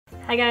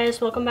Hi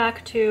guys, welcome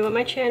back to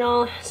my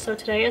channel. So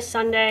today is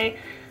Sunday.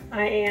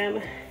 I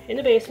am in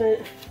the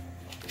basement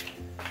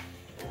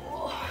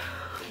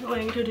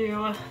going to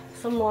do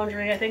some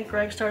laundry. I think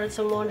Greg started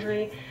some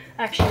laundry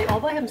actually all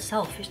by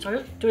himself. He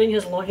started doing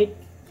his laundry. He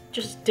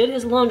just did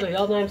his laundry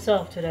all by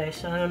himself today,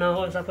 so I don't know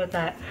what's up with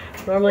that.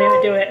 Normally I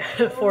would do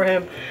it for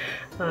him.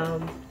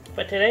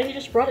 But today he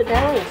just brought it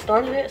down and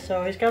started it,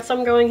 so he's got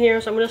some going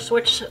here. So I'm going to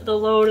switch the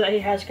load that he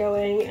has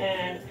going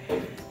and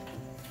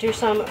do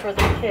some for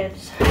the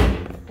kids.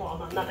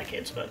 Well, not the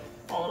kids, but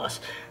all of us.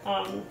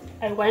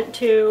 I went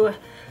to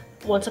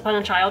Once Upon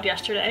a Child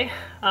yesterday,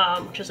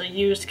 which is a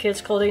used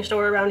kids clothing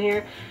store around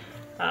here.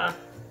 I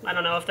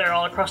don't know if they're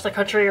all across the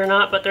country or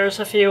not, but there's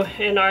a few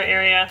in our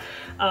area.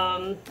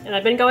 And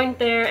I've been going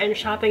there and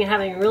shopping and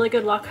having really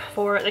good luck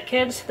for the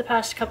kids the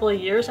past couple of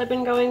years I've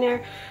been going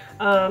there.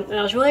 And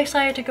I was really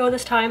excited to go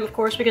this time, of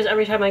course, because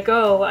every time I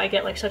go, I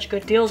get like such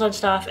good deals on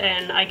stuff,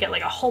 and I get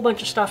like a whole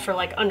bunch of stuff for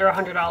like under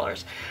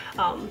 $100.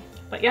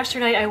 But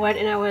yesterday I went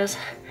and I was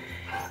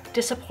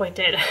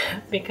disappointed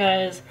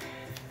because,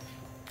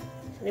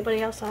 is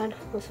anybody outside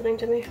listening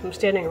to me? I'm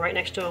standing right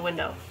next to a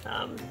window.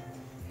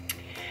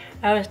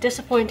 I was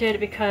disappointed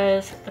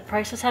because the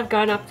prices have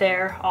gone up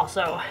there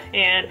also,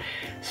 and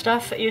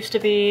stuff used to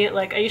be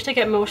like, I used to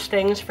get most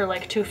things for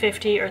like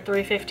 $250 or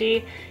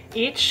 $350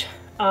 each.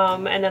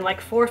 And then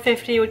like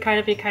 $450 would kind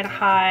of be kind of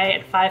high,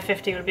 and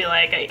 $550 would be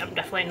like, I'm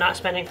definitely not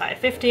spending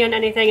 $550 on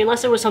anything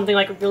unless it was something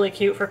like really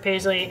cute for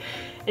Paisley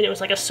and it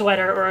was like a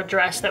sweater or a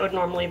dress that would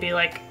normally be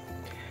like,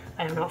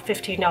 I don't know,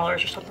 $15 or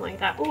something like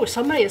that. Ooh,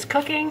 somebody is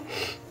cooking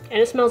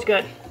and it smells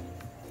good.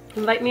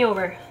 Invite me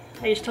over.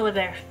 I used to live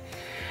there.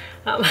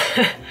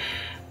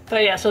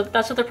 But yeah, so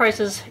that's what the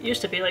prices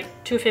used to be, like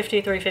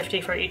 $250,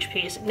 $350 for each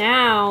piece.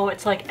 Now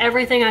it's like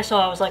everything I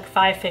saw was like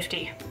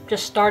 $550.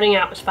 Just starting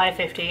out was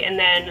 $550, and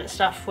then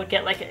stuff would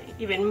get like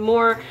even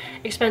more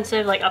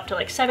expensive, like up to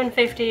like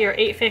 $750 or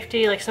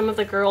 $850. Like some of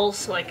the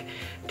girls' like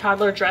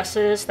toddler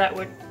dresses that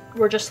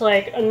were just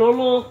like a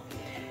normal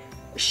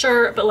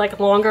shirt but like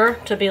longer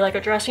to be like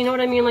a dress, you know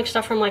what I mean? Like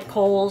stuff from like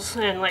Kohl's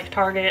and like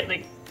Target,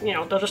 like, you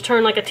know, they'll just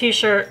turn like a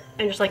t-shirt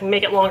and just like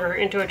make it longer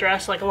into a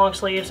dress, like long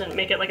sleeves, and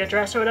make it like a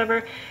dress or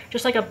whatever.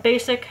 Just like a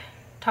basic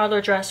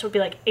toddler dress would be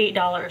like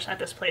 $8 at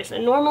this place,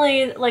 and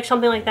normally like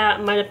something like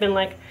that might have been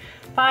like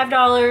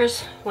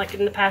 $5 like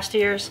in the past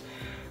years.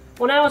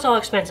 Well, now it's all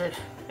expensive,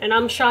 and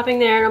I'm shopping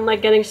there and I'm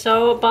like getting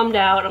so bummed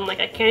out. I'm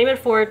like, I can't even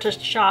afford to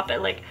shop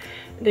at like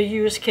the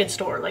used kid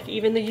store. Like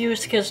even the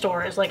used kid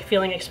store is like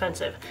feeling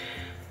expensive.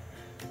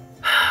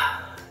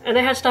 And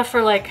they had stuff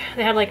for like,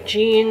 they had like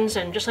jeans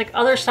and just like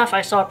other stuff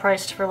I saw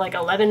priced for like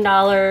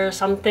 $11.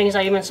 Some things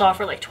I even saw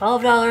for like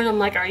 $12. I'm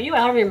like, are you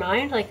out of your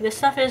mind? Like, this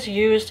stuff is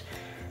used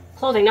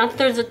clothing. Not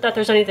that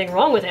there's anything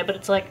wrong with it, but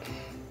it's like,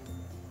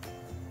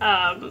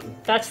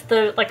 that's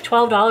the, like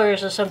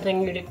 $12 is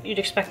something you'd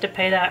expect to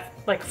pay that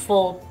like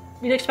full,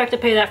 you'd expect to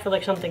pay that for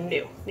like something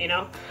new, you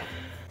know?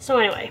 So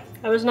anyway,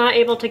 I was not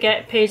able to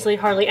get Paisley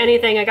hardly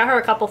anything. I got her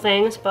a couple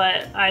things,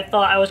 but I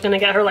thought I was gonna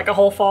get her like a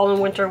whole fall and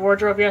winter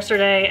wardrobe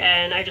yesterday,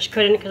 and I just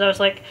couldn't, because I was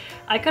like,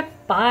 I could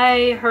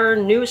buy her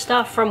new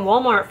stuff from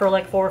Walmart for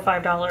like $4 or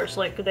 $5.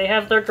 Like they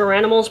have their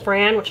Garanimals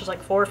brand, which is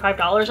like $4 or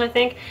 $5 I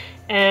think,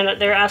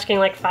 and they're asking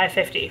like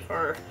 $5.50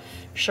 for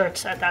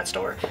shirts at that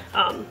store.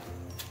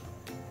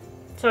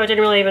 So it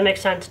didn't really even make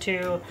sense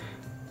to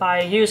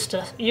buy used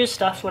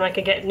stuff when I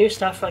could get new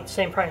stuff for like the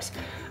same price.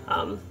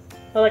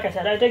 But like I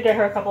said, I did get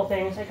her a couple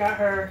things. I got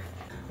her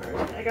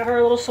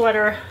a little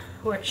sweater,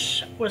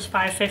 which was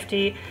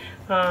 $5.50.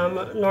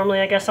 Normally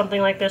I guess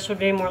something like this would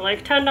be more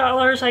like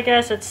 $10, I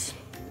guess. It's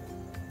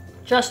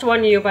just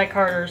 1U by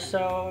Carter's,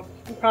 so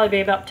it'd probably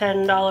be about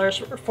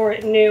 $10 for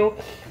it new.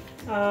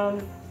 I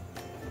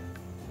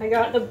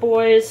got the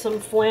boys some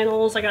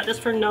flannels. I got this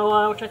for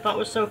Noah, which I thought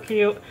was so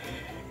cute.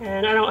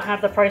 And I don't have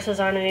the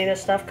prices on any of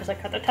this stuff because I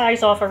cut the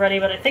tags off already,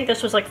 but I think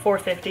this was like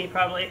 $4.50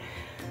 probably.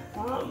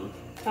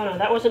 Oh no,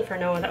 that wasn't for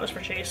Noah, that was for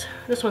Chase.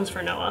 This one's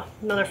for Noah,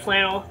 another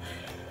flannel.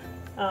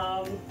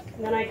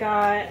 Then I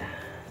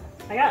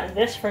got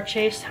this for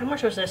Chase. How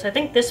much was this? I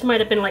think this might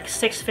have been like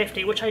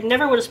 $6.50, which I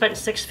never would have spent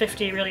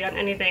 $6.50 really on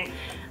anything.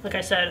 Like I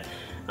said,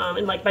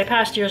 in like my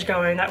past years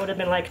going, that would have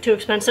been like too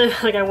expensive.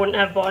 Like I wouldn't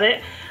have bought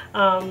it.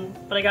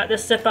 But I got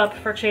this zip up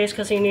for Chase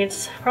because he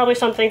needs probably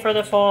something for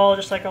the fall,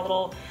 just like a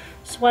little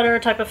sweater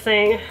type of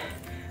thing.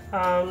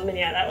 And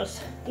yeah, that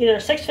was either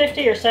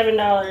 $6.50 or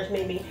 $7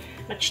 maybe.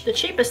 The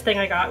cheapest thing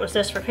I got was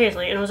this for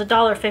Paisley, and it was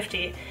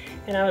 $1.50.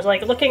 And I was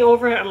like looking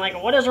over it, I'm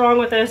like, what is wrong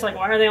with this? Like,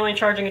 why are they only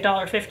charging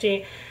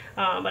 $1.50?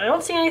 But I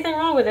don't see anything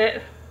wrong with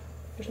it.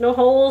 There's no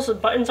holes, the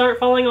buttons aren't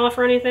falling off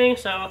or anything,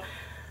 so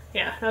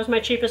yeah, that was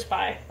my cheapest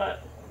buy.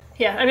 But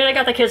yeah, I mean, I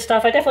got the kids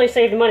stuff. I definitely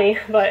saved money,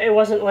 but it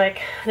wasn't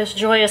like this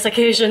joyous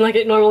occasion like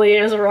it normally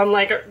is, where I'm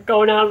like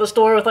going out of the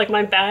store with like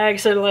my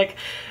bags and like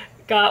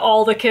got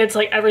all the kids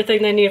like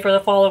everything they need for the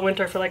fall and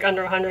winter for like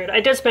under 100. I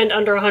did spend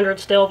under 100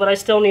 still, but I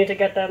still need to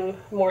get them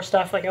more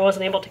stuff. Like I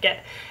wasn't able to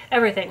get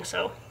everything,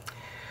 so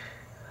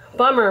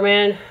bummer,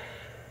 man.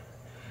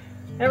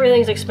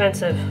 Everything's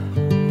expensive.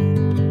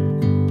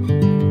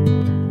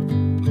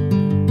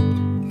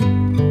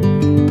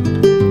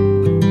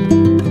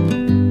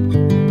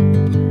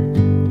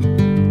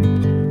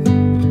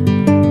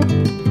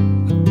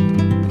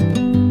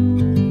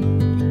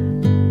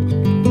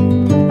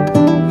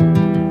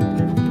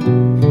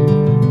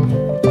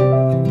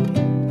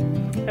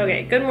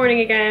 Good morning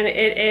again.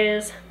 It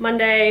is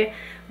Monday.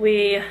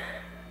 We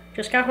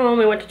just got home.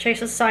 We went to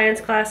Chase's science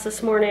class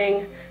this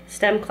morning,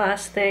 STEM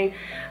class thing.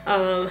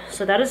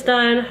 So that is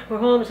done. We're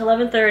home. It's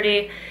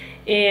 11:30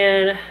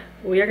 and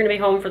we are going to be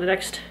home for the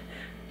next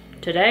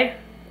today,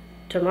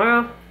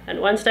 tomorrow,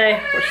 and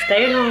Wednesday. We're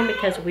staying home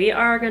because we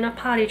are going to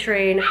potty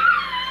train.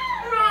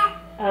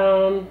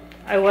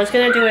 I was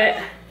going to do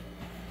it.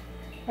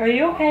 Are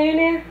you okay in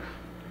there?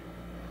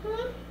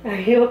 Are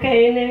you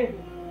okay in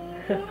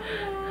there?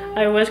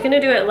 I was gonna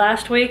do it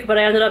last week, but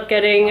I ended up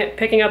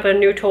picking up a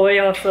new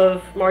toy off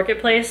of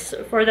Marketplace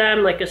for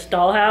them, like this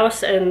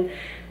dollhouse, and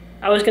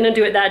I was gonna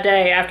do it that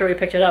day after we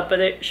picked it up,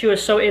 but she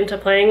was so into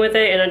playing with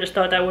it, and I just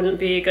thought that wouldn't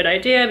be a good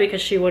idea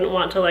because she wouldn't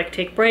want to like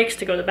take breaks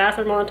to go to the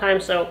bathroom all the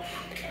time, so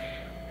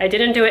I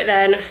didn't do it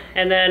then,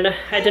 and then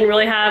I didn't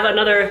really have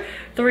another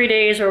 3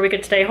 days where we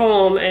could stay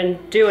home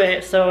and do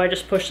it, so I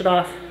just pushed it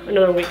off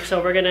another week.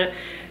 So we're gonna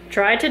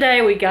try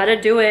today. We gotta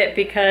do it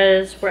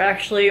because we're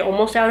actually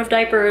almost out of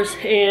diapers,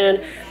 and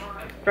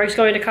Greg's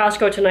going to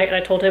Costco tonight and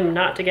I told him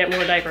not to get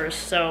more diapers.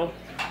 So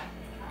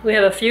we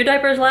have a few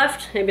diapers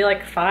left, maybe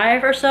like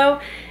 5 or so,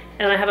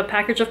 and I have a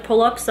package of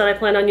pull-ups that I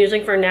plan on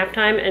using for nap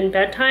time and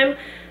bedtime,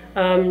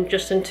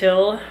 just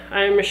until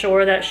I'm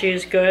sure that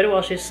she's good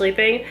while she's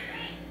sleeping.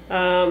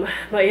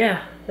 But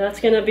yeah, that's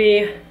gonna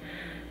be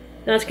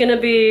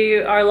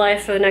our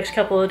life for the next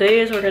couple of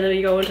days. We're gonna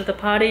be going to the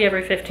potty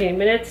every 15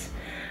 minutes.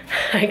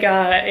 I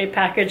got a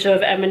package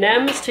of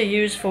M&Ms to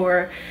use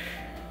for,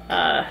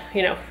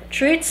 you know,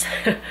 treats.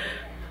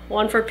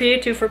 1 for pee,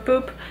 2 for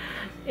poop.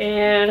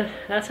 And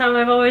that's how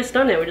I've always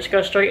done it. We just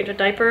go straight into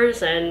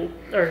diapers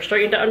or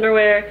straight into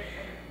underwear.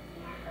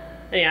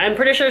 And yeah, I'm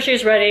pretty sure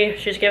she's ready.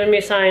 She's given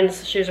me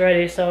signs she's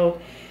ready. So,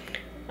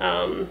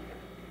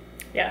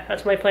 yeah,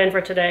 that's my plan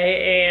for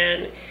today.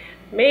 And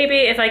maybe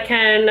if I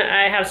can,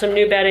 I have some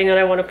new bedding that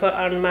I want to put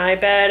on my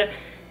bed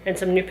and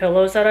some new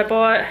pillows that I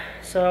bought,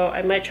 so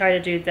I might try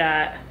to do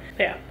that.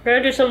 But yeah, we're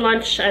gonna do some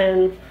lunch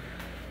and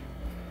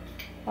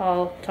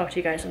I'll talk to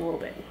you guys in a little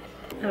bit.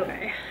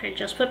 Okay, I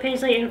just put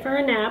Paisley in for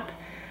a nap.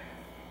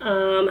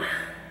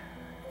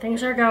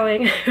 Things are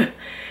going.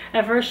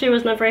 At first she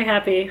was not very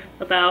happy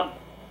about,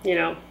 you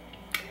know,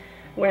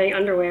 wearing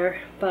underwear,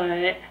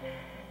 but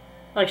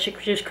like she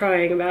was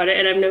crying about it,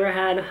 and I've never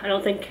had, I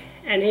don't think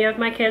any of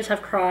my kids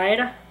have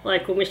cried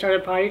like when we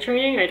started potty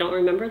training. I don't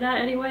remember that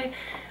anyway.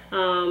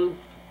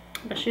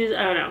 But she's,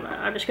 I don't know,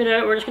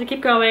 we're just gonna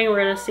keep going. We're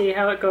gonna see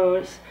how it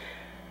goes.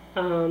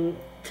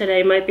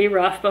 Today might be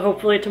rough, but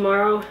hopefully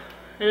tomorrow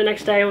and the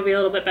next day will be a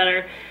little bit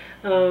better.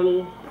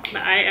 But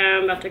I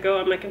am about to go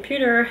on my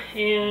computer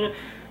and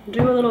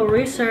do a little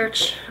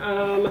research.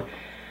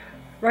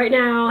 Right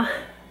now,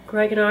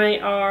 Greg and I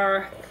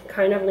are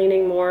kind of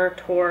leaning more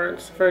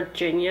towards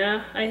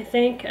Virginia, I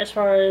think, as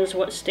far as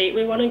what state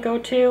we want to go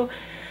to.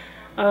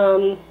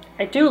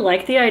 I do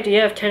like the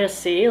idea of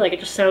Tennessee. Like, it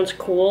just sounds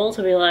cool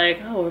to be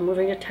like, oh, we're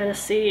moving to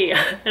Tennessee.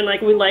 And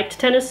like, we liked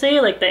Tennessee.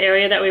 Like, the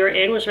area that we were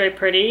in was very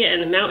pretty,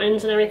 and the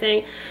mountains and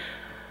everything.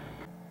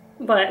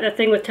 But the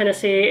thing with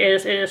Tennessee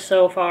is it is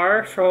so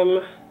far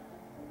from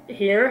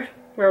here,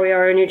 where we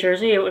are in New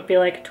Jersey. It would be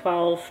like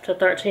 12 to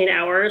 13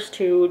 hours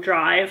to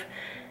drive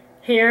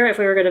here if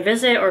we were going to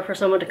visit, or for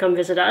someone to come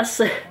visit us.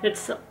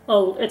 It's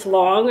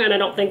long, and I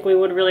don't think we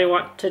would really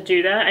want to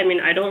do that. I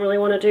mean, I don't really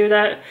want to do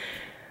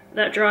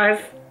that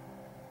drive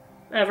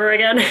ever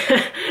again.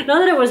 Not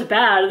that it was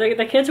bad.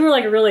 The kids were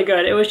like really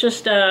good. It was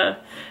just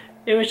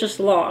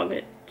long.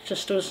 It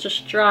was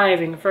just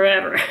driving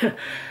forever.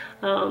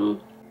 And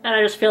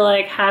I just feel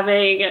like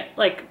having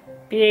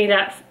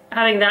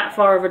that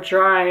far of a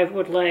drive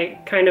would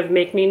like kind of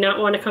make me not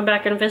want to come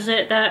back and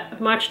visit that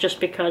much,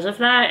 just because of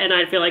that. And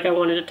I feel like I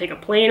wanted to take a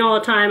plane all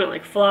the time and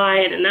like fly,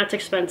 and that's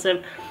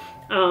expensive.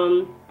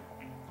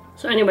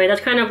 So anyway, that's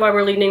kind of why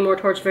we're leaning more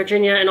towards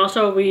Virginia. And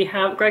also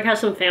Greg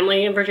has some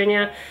family in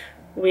Virginia.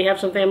 We have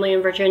some family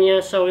in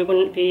Virginia, so we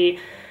wouldn't be,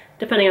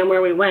 depending on where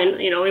we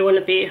went, you know, we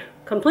wouldn't be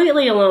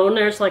completely alone.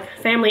 There's like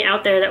family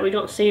out there that we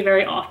don't see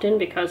very often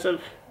because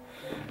of,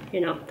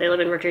 you know, they live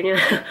in Virginia.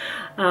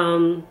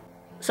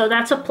 So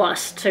that's a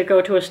plus to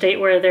go to a state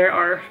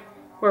where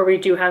we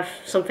do have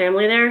some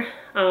family there.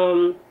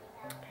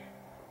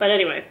 But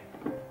anyway,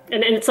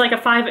 and it's like a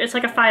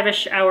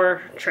 5-ish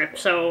hour trip,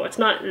 so it's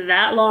not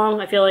that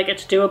long. I feel like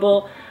it's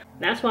doable.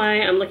 That's why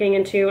I'm looking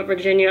into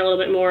Virginia a little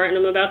bit more, and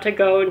I'm about to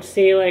go and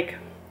see like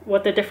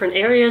what the different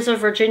areas of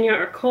Virginia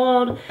are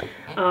called.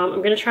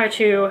 I'm gonna try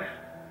to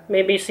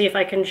maybe see if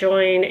I can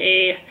join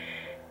a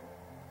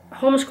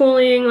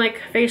homeschooling like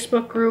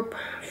Facebook group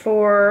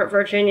for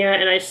Virginia,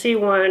 and I see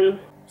one,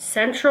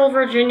 Central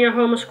Virginia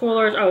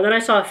homeschoolers. Oh, then I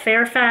saw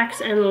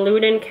Fairfax and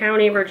Loudoun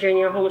County,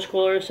 Virginia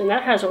homeschoolers, and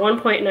that has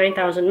 1.9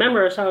 thousand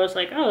members. So I was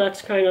like, oh,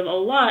 that's kind of a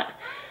lot.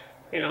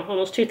 You know,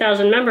 almost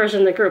 2,000 members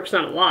in the group. It's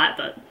not a lot,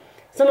 but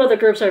some of the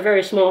groups are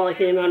very small, like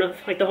the amount of,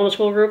 like the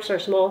homeschool groups are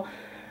small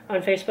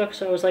on Facebook.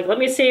 So I was like, let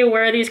me see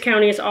where these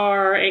counties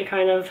are and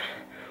kind of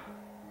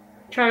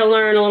try to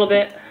learn a little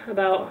bit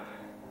about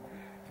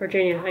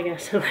Virginia, I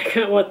guess, like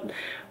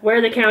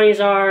where the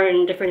counties are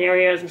and different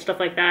areas and stuff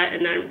like that.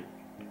 And then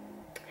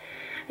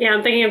yeah,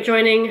 I'm thinking of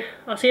joining.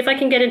 I'll see if I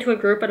can get into a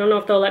group. I don't know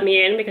if they'll let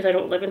me in because I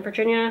don't live in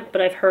Virginia,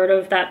 but I've heard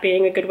of that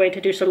being a good way to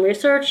do some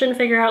research and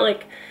figure out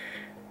like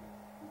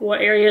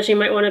what areas you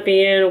might want to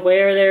be in,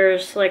 where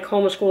there's like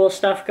homeschool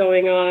stuff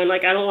going on.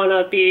 Like I don't want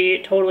to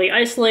be totally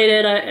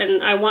isolated,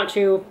 and I want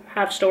to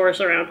have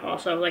stores around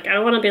also. Like I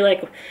don't want to be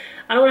like,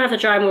 I don't want to have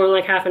to drive more than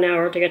like half an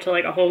hour to get to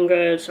like a Home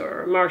Goods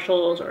or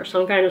Marshalls or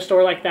some kind of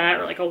store like that,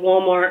 or like a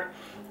Walmart.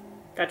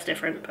 That's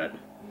different, but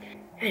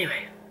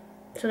anyway.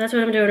 So that's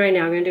what I'm doing right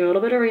now. I'm gonna do a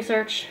little bit of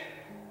research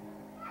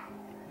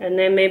and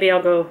then maybe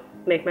I'll go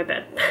make my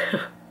bed.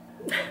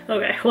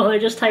 Okay, well I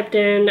just typed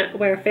in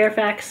where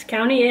Fairfax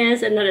County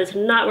is, and that is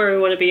not where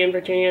we want to be in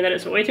Virginia. That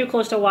is way too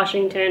close to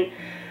Washington.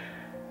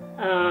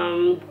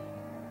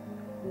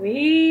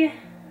 We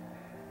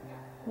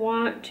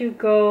want to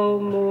go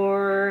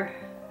more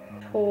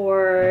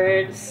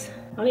towards,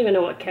 I don't even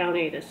know what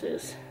county this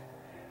is.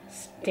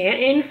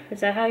 Stanton,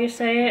 is that how you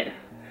say it?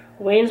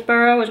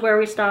 Waynesboro is where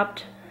we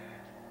stopped.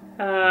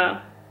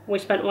 We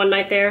spent one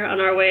night there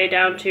on our way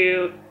down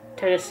to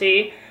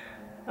Tennessee,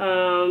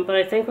 but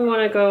I think we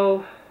want to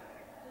go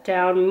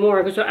down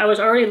more because I was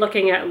already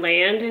looking at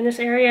land in this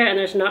area and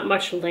there's not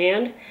much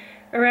land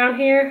around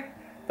here.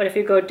 But if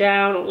you go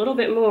down a little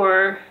bit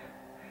more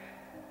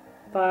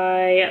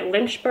by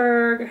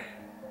Lynchburg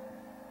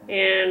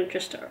and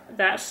just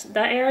that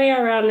area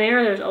around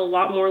there, there's a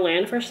lot more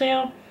land for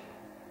sale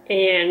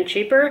and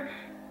cheaper.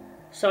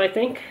 So I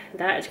think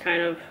that is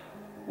kind of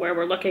where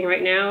we're looking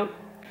right now.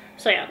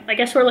 So yeah, I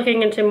guess we're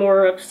looking into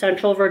more of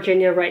Central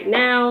Virginia right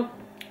now.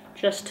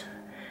 Just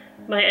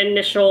my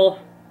initial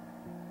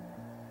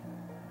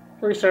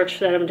research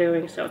that I'm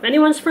doing. So if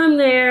anyone's from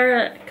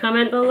there,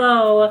 comment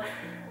below.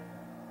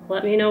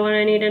 Let me know what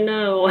I need to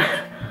know.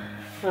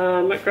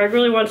 Greg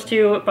really wants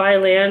to buy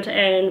land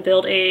and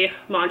build a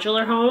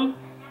modular home.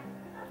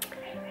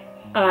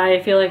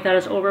 I feel like that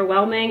is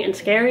overwhelming and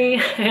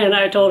scary, and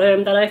I told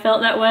him that I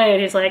felt that way,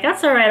 and he's like,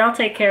 that's all right, I'll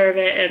take care of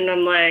it. And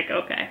I'm like,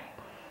 okay.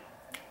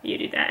 You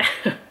do that.